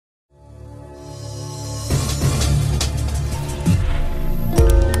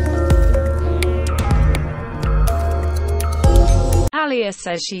Alia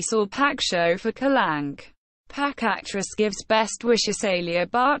says she saw Pak show for Kalank. Pak actress gives best wishes. Alia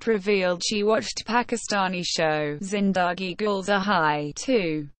Bhatt revealed she watched Pakistani show Zindagi Gulzar Hai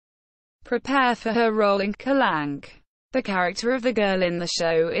to prepare for her role in Kalank. The character of the girl in the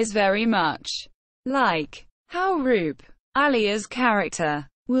show is very much like how Roop, Alia's character,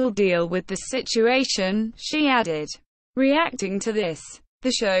 will deal with the situation, she added. Reacting to this,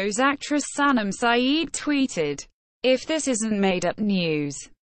 the show's actress Sanam Saeed tweeted, "If this isn't made-up news,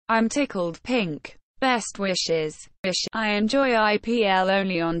 I'm tickled pink. Best wishes. I enjoy IPL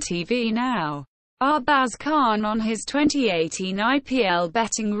only on TV now." Arbaaz Khan on his 2018 IPL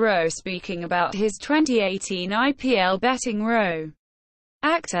betting row. Speaking about his 2018 IPL betting row,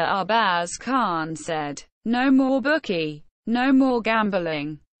 actor Arbaaz Khan said, "No more bookie. No more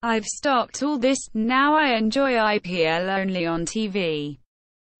gambling. I've stopped all this, now I enjoy IPL only on TV."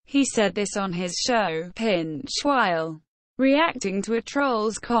 He said this on his show, Pinch, while reacting to a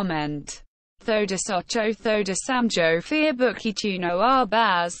troll's comment. Thoda socho, Thoda samjho, phir bookie chuno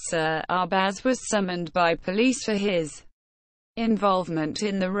Arbaaz. Sir Arbaaz was summoned by police for his involvement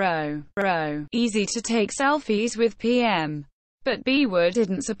in the row. Easy to take selfies with PM. But Bollywood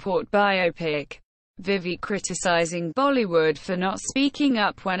didn't support biopic. Vivi criticizing Bollywood for not speaking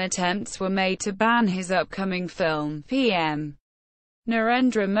up when attempts were made to ban his upcoming film. PM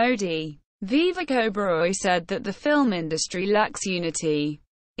Narendra Modi. Vivek Oberoi said that the film industry lacks unity.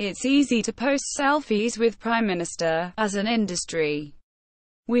 It's easy to post selfies with Prime Minister. As an industry,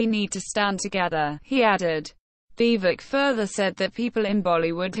 we need to stand together, he added. Vivek further said that people in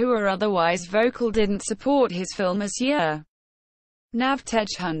Bollywood who are otherwise vocal didn't support his film this year.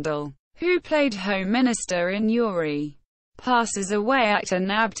 Navtej Hundal, who played Home Minister in Yuri, passes away. Actor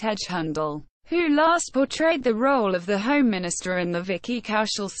Navtej Hundal, who last portrayed the role of the Home Minister in the Vicky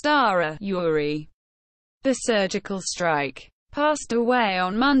Kaushal starrer Yuri, The Surgical Strike, passed away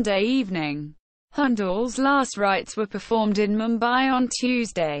on Monday evening. Hundal's last rites were performed in Mumbai on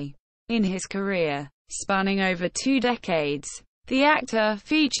Tuesday. In his career, spanning over 2 decades, the actor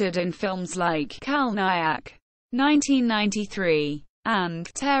featured in films like Kalank, 1993, and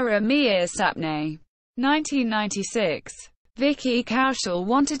Tera Mere Sapne, 1996. Vicky Kaushal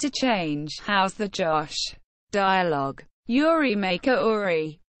wanted to change "How's the Josh" dialogue. Yuri Maker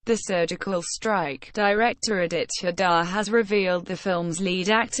Uri, The Surgical Strike director Aditya Dar has revealed the film's lead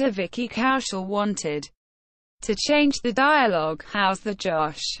actor Vicky Kaushal wanted to change the dialogue, "How's the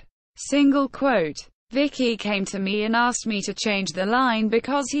Josh?" Single quote, "Vicky came to me and asked me to change the line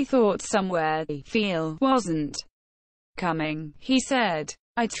because he thought somewhere the feel wasn't coming," he said.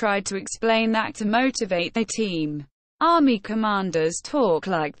 "I tried to explain that to motivate the team. Army commanders talk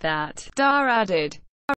like that," Dar added.